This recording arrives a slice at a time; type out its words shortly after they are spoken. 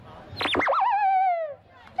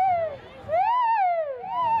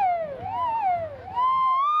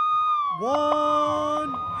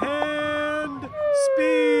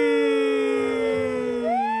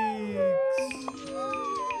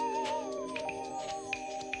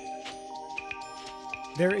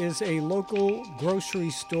There is a local grocery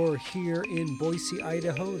store here in Boise,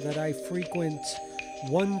 Idaho that I frequent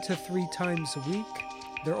 1 to 3 times a week.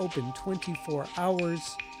 They're open 24 hours.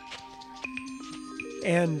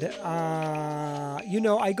 And,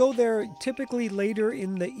 I go there typically later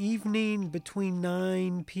in the evening between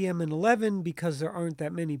 9 p.m. and 11 because there aren't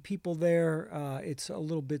that many people there. It's a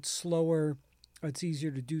little bit slower. It's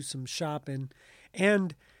easier to do some shopping.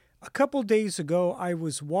 And a couple days ago, I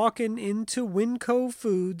was walking into Winco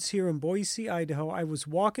Foods here in Boise, Idaho. I was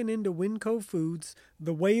walking into Winco Foods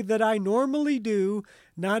the way that I normally do,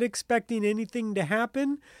 not expecting anything to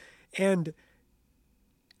happen. And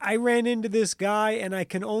I ran into this guy, and I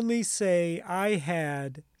can only say I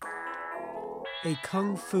had a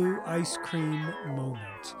kung fu ice cream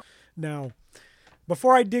moment. Now,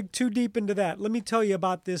 before I dig too deep into that, let me tell you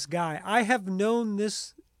about this guy. I have known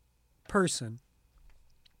this person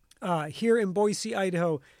here in Boise,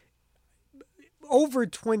 Idaho, over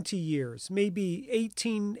 20 years, maybe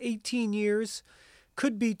 18 years,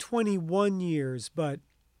 could be 21 years, but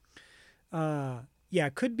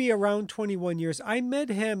could be around 21 years. I met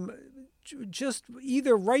him just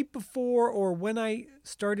either right before or when I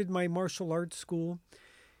started my martial arts school.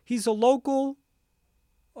 He's a local,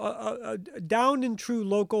 a down and true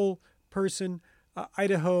local person,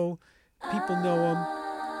 Idaho. People know him.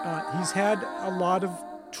 He's had a lot of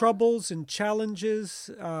troubles and challenges.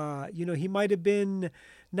 He might have been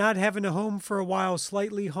not having a home for a while,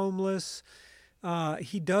 slightly homeless.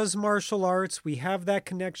 He does martial arts. We have that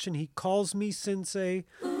connection. He calls me sensei.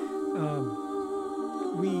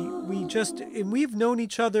 We've known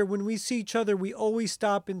each other. When we see each other, we always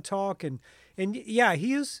stop and talk. And yeah,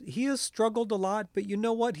 he has struggled a lot, but you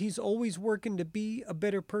know what? He's always working to be a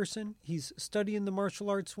better person. He's studying the martial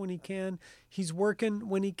arts when he can. He's working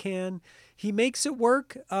when he can. He makes it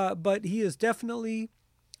work, but he is definitely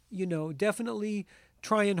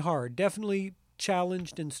trying hard, definitely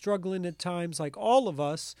challenged and struggling at times, like all of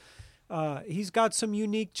us. He's got some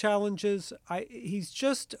unique challenges. He's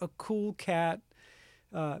just a cool cat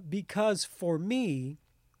because for me,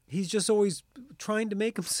 he's just always trying to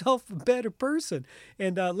make himself a better person.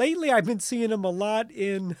 And lately, I've been seeing him a lot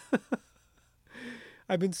in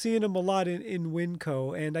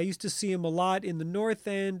Winco, and I used to see him a lot in the North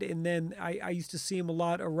End, and then I used to see him a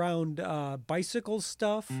lot around bicycle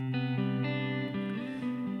stuff.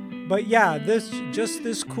 But yeah, this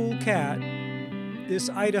cool cat, this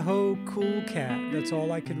Idaho cool cat, that's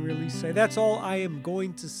all I can really say. That's all I am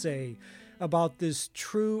going to say about this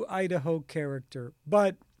true Idaho character.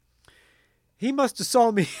 But he must have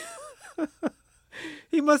saw me.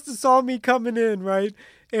 He must have saw me coming in, right?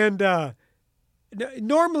 And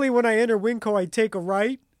normally when I enter Winco, I take a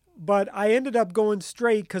right. But I ended up going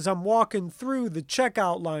straight because I'm walking through the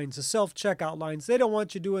checkout lines, the self-checkout lines. They don't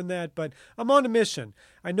want you doing that, but I'm on a mission.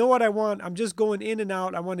 I know what I want. I'm just going in and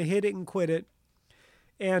out. I want to hit it and quit it.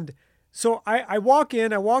 And so I walk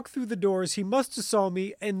in. I walk through the doors. He must have saw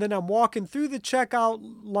me. And then I'm walking through the checkout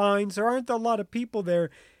lines. There aren't a lot of people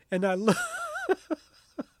there. And I look...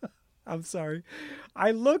 I'm sorry.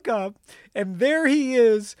 I look up, and there he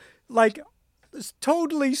is, like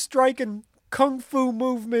totally striking kung fu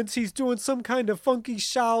movements. He's doing some kind of funky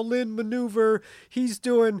Shaolin maneuver.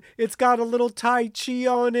 It's got a little Tai Chi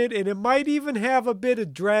on it, and it might even have a bit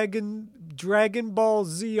of Dragon Ball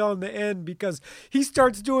Z on the end, because he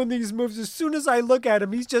starts doing these moves. As soon as I look at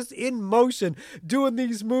him, he's just in motion, doing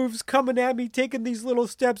these moves, coming at me, taking these little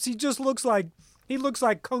steps. He looks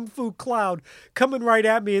like Kung Fu Cloud coming right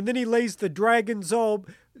at me. And then he lays the Dragon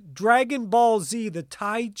Ball Z, the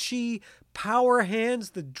Tai Chi power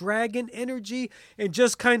hands, the dragon energy, and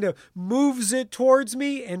just kind of moves it towards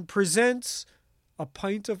me and presents a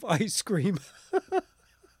pint of ice cream.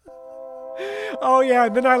 Oh yeah,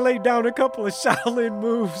 and then I laid down a couple of Shaolin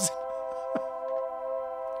moves.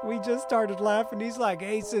 We just started laughing. He's like,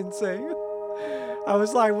 "Hey, Sensei." I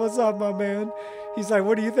was like, "What's up, my man?" He's like,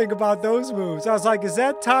 "What do you think about those moves?" I was like, "Is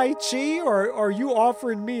that Tai Chi or are you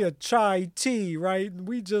offering me a chai tea?" Right? And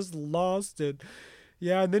we just lost it.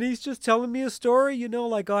 Yeah, and then he's just telling me a story,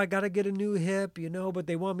 like, "Oh, I got to get a new hip, but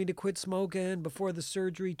they want me to quit smoking before the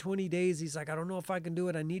surgery, 20 days. He's like, "I don't know if I can do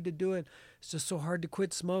it. I need to do it. It's just so hard to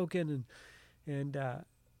quit smoking." And then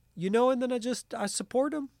I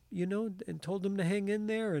support him, and told him to hang in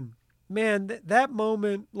there. And man, that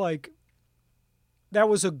moment, like, that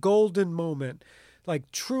was a golden moment.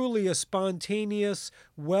 Like, truly a spontaneous,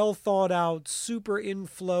 well thought out, super in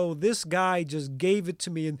flow. This guy just gave it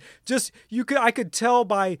to me, and I could tell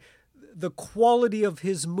by the quality of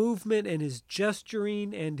his movement and his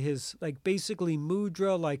gesturing and his, like, basically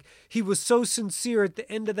mudra. Like, he was so sincere at the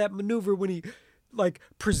end of that maneuver when he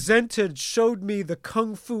showed me the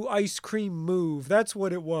Kung Fu ice cream move. That's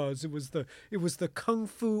what it was. It was the Kung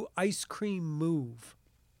Fu ice cream move.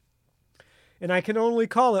 And I can only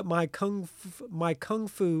call it my Kung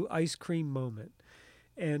Fu ice cream moment.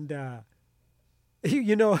 And,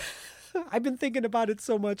 I've been thinking about it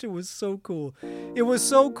so much. It was so cool. It was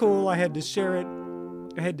so cool. I had to share it.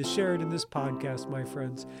 I had to share it in this podcast, my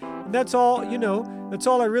friends. And that's all, that's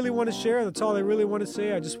all I really want to share. That's all I really want to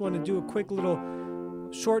say. I just want to do a quick little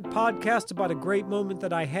short podcast about a great moment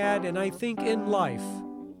that I had. And I think in life,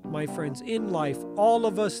 my friends, in life, all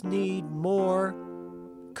of us need more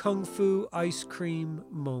Kung Fu ice cream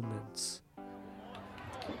moments.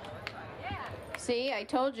 See, I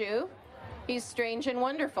told you. He's strange and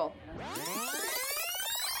wonderful.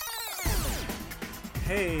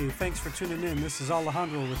 Hey, thanks for tuning in. This is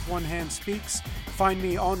Alejandro with One Hand Speaks. Find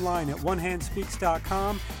me online at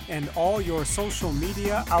onehandspeaks.com and all your social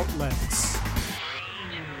media outlets.